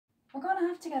We're going to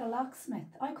have to get a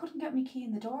locksmith. I couldn't get my key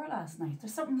in the door last night.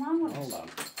 There's something wrong with it. Hold on.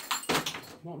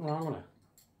 Nothing wrong with it.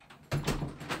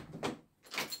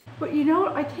 But you know,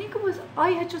 I think it was, I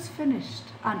had just finished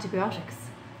antibiotics.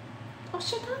 Oh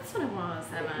shit, that's what it was,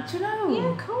 Emma. Do you know?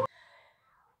 Yeah, cool.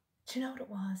 Do you know what it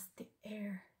was? The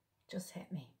air just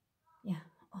hit me. Yeah.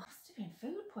 Oh, it must have been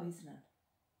food poisoning.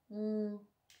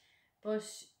 But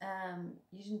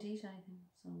you didn't eat anything,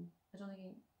 so I don't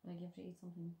think you have to eat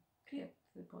something to get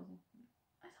food poisoning.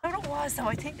 I don't know what it was though.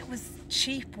 I think it was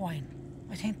cheap wine.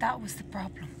 I think that was the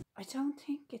problem. I don't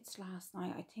think it's last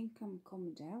night. I think I'm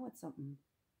coming down with something.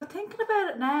 But thinking about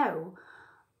it now,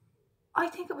 I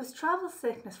think it was travel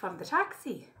sickness from the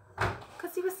taxi.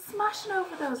 Because he was smashing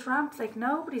over those ramps like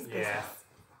nobody's business.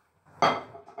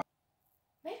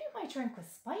 Maybe my drink was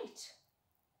spiked.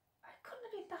 It couldn't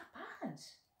have been that bad.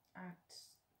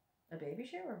 At a baby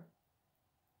shower?